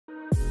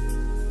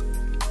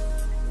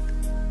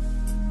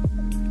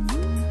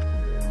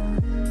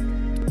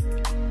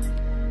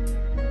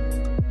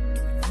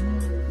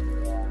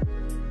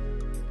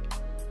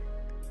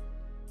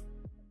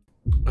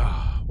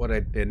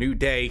a new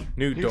day,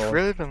 new You've dawn.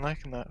 really been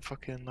liking that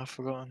fucking I've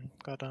forgotten.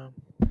 Goddamn.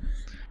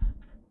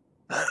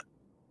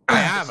 I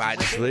have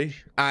actually.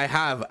 I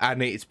have,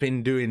 and it's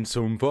been doing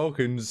some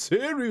fucking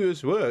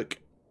serious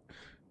work.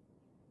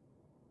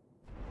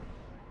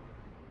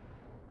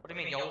 What do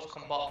you mean yours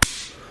come back?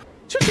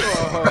 Shut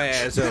your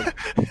ass up.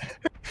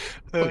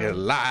 Fucking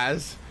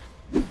lies.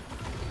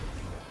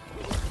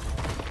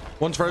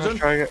 One's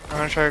frozen. I'm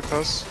gonna try it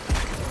close.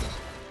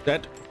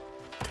 Dead.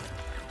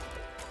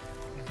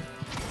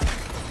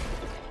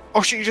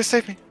 Oh shit, you just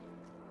saved me.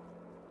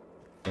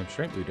 Damn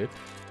straight we did.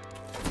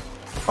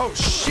 Oh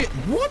shit,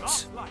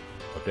 what?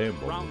 Oh damn,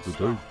 what did you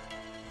do?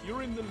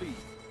 You're in the lead.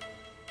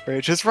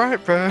 Rage is right,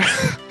 bro.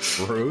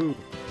 Bro.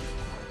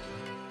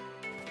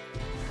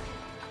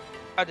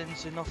 I didn't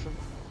see nothing.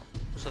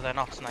 So they're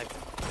not sniping.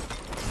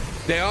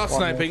 They are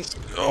sniping.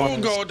 Oh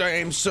god, I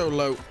aim so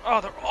low.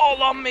 Oh, they're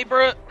all on me,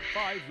 bro.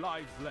 5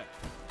 lives left.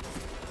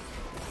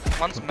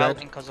 One's I'm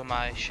melting dead. because of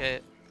my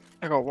shit.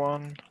 I got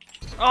one.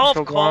 Oh, of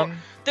Killed course. one.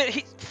 Dude,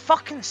 he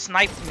fucking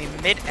sniped me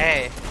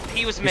mid-air.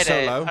 He was He's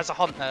mid-air so low. as a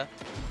hunter.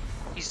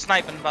 He's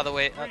sniping, by the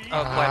way, where B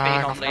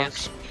normally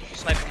is. He's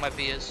sniping where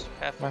B is.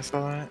 Careful. Nice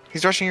line.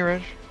 He's rushing you,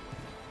 Rage.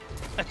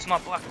 It's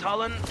not Black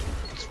Talon.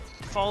 It's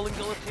Falling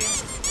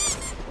Guillotine.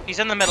 He's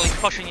in the middle. He's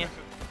pushing you.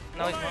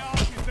 No, he's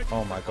not.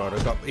 Oh my god,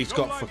 he's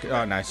got fucking.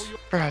 Oh, nice.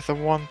 Bro, the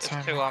one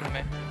time. There's two on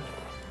me.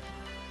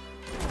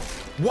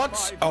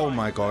 What? Oh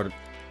my god.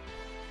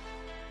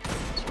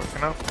 It's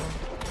working out for him.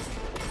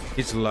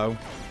 He's low.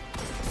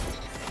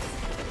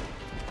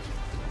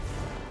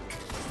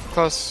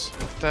 Close.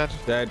 Dead.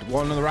 Dead.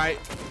 One on the right.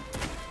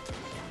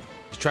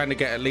 He's trying to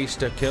get at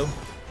least a kill.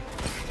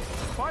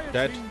 Fire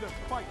Dead. team that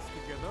fights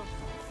together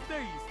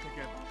stays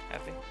together.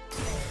 Heavy.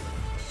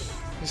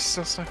 He's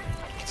still stuck.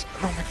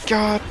 Oh my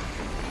god.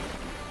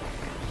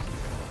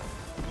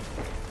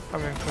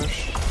 I'm being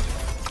pushed.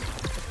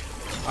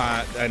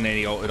 And then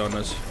he ulted on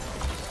us.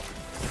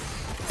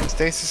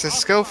 Stasis is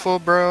skillful,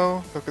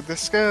 bro. Look at the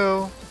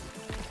skill.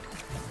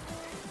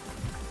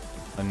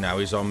 And now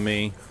he's on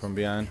me from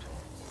behind.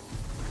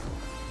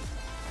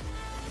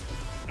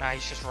 Nah,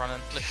 he's just running,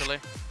 literally.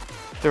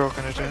 They're all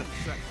gonna do it.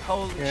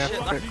 Holy Yeah, shit,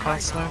 quick that's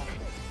can't snipe.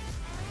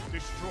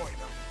 Destroy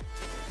them.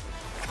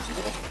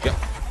 Yep.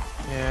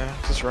 Yeah,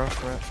 just run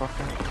for it. Fuck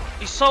it.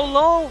 He's so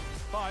low.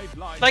 5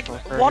 lives Like,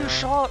 left. one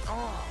shot.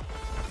 Oh.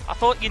 I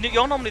thought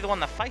you're normally the one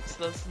that fights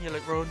this, and you're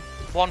like, run.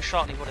 One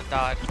shot and he would have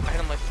died. I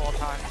hit him like 4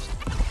 times.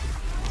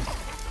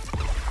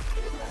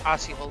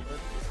 As he ulted.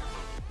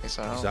 He's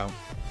out. He's out.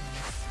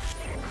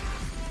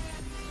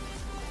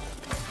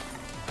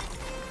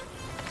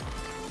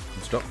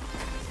 Stop.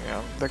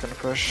 Yeah, they're gonna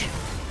push.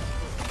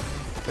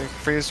 They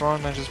freeze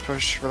one and just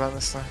push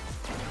relentlessly.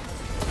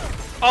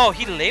 Oh,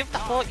 he lived? I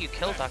thought you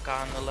killed that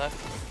guy on the left.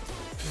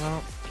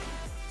 No.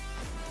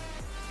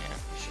 Yeah,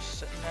 he's just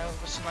sitting there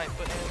with a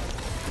sniper here.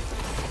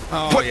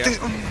 Oh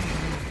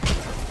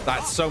yeah.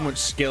 That's so much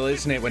skill,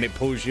 isn't it, when it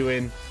pulls you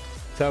in?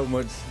 So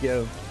much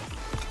skill.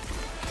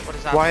 What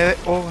is that? Why are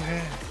they all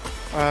here?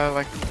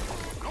 Like,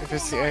 if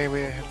it's the A,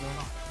 we're ahead of them.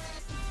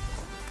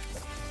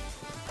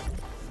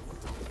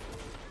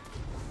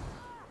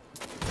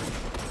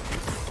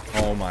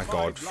 Oh my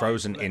god,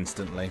 frozen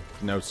instantly.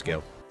 No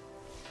skill.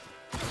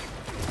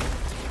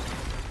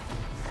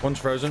 One's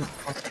frozen.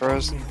 One's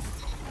frozen.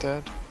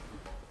 Dead.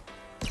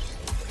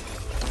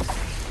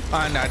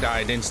 And I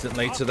died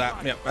instantly to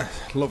that. Yep.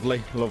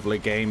 Lovely, lovely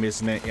game,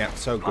 isn't it? Yep,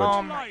 so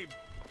good.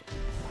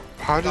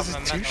 How does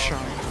it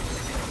two-shot?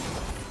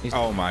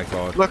 Oh my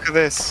god. Look at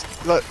this.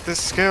 Look, the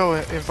skill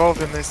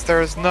involved in this.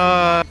 There is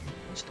none.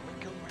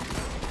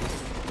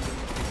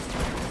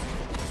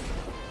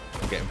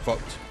 I'm getting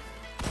fucked.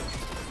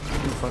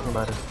 Talking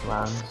about his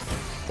plans.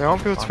 They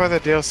won't be able to buy their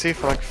DLC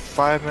for like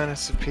 5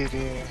 minutes of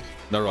PvE.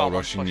 They're all Oh,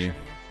 rushing you.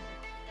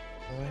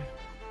 Really?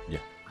 Yeah.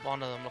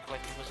 One of them looked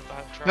like he was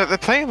about to try. No, they're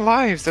playing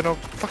lives. They don't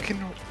fucking.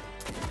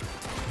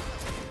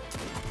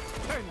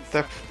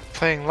 They're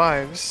playing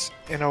lives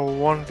in a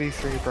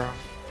 1v3, bro.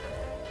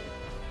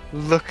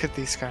 Look at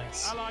these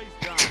guys. Allies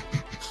down.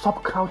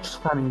 Stop crouch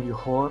spamming, you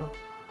whore.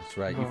 That's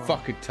right. You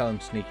fucking tell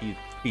them sneaky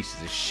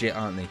pieces of shit,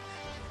 aren't they?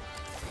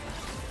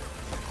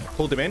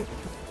 Pulled him in.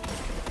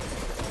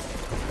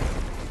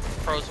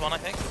 Froze one, I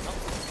think. No.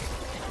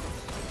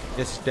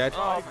 Yes, he's dead.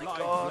 Oh my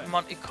god,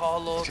 Monte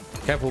Carlo.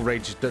 Careful,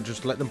 Rage. Don't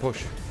just let them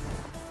push.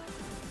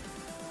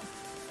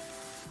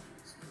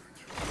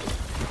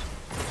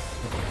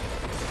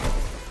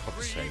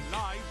 Fuck's sake.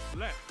 Lives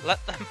left.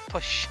 Let them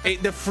push.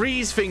 The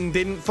freeze thing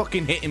didn't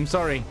fucking hit him,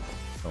 sorry.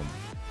 Oh,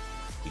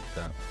 eat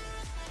that.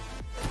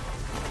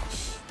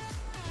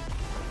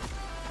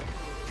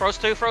 Froze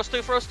 2, Froze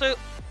 2, Froze 2.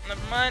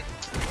 Never mind.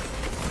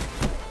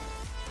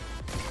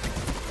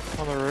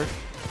 On the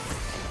roof.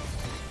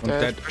 One's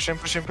dead. Push in,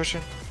 push in, push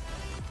in.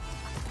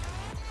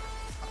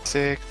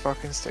 Sick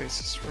fucking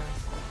stasis, bro.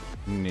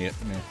 Yeah.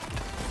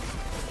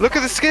 Look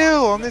at the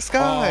skill on this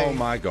guy! Oh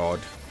my god.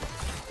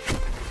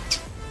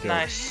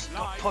 Nice.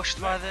 Got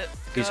pushed by the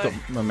He's guy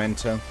got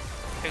memento.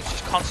 who's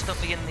just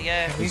constantly in the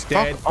air. He's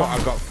dead, but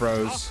I got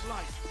froze.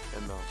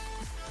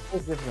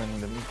 What's different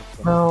in the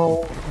microphone?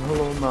 No,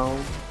 hello, no.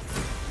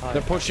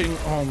 They're pushing.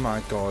 Oh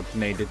my god,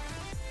 naded.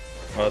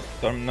 But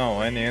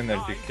no, any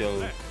energy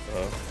kill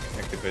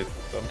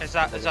activates them. Is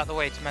that the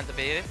way it's meant to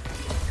be?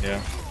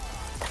 Yeah.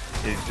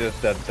 It's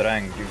just that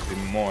Drang gives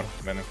him more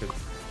benefits.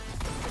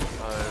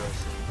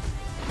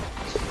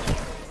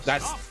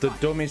 That's the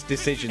dumbest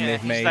decision Yeah, they've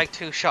he's made. like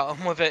two-shot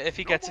him with it if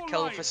he gets a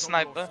kill with a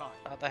sniper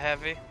at the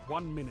heavy.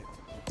 1 minute.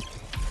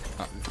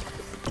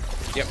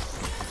 Yep.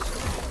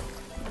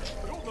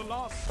 You're the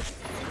last.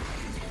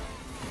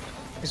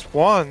 He's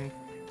one.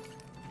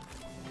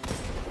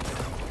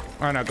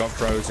 And I got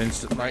frozen.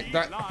 Like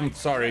that. I'm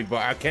sorry,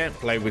 but I can't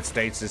play with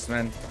stasis,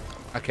 man.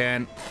 I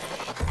can't.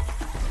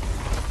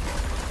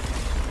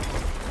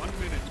 1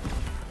 minute.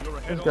 You're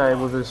ahead This guy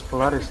with his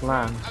Polaris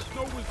lance. Has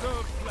no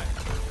reserves left.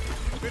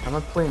 I'm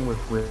not playing with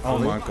Oh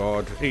Wiljan. my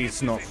god,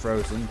 he's not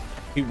frozen.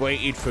 He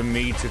waited for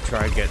me to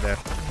try and get there.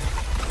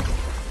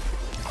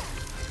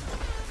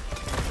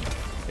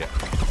 Yeah.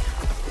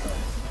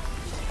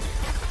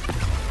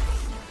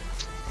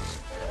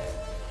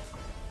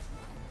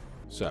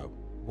 So,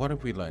 what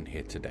have we learned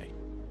here today?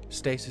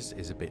 Stasis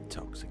is a bit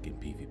toxic in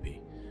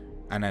PvP.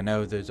 And I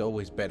know there's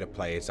always better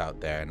players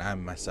out there, and I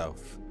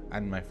myself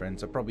and my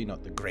friends are probably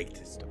not the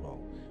greatest of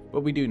all.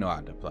 But we do know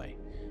how to play.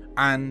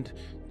 And,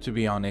 to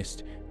be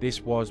honest,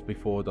 this was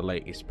before the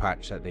latest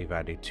patch that they've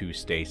added to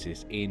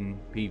Stasis in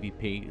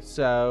PvP,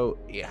 so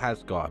it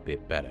has got a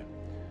bit better.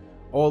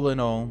 All in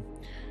all,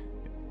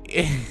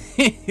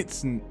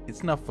 it's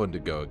not fun to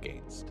go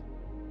against.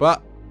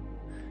 But,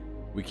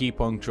 we keep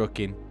on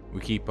trucking,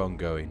 we keep on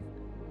going,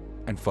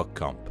 and fuck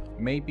comp.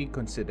 Maybe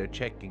consider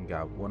checking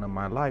out one of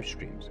my live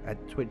streams at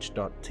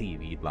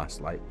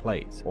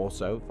twitch.tv/LastLightPlays.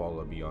 Also,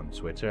 follow me on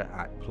Twitter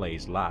at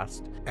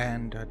PlaysLast.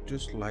 And I'd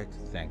just like to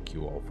thank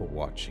you all for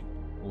watching.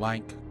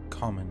 Like,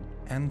 comment,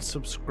 and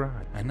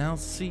subscribe. And I'll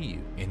see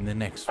you in the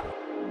next one.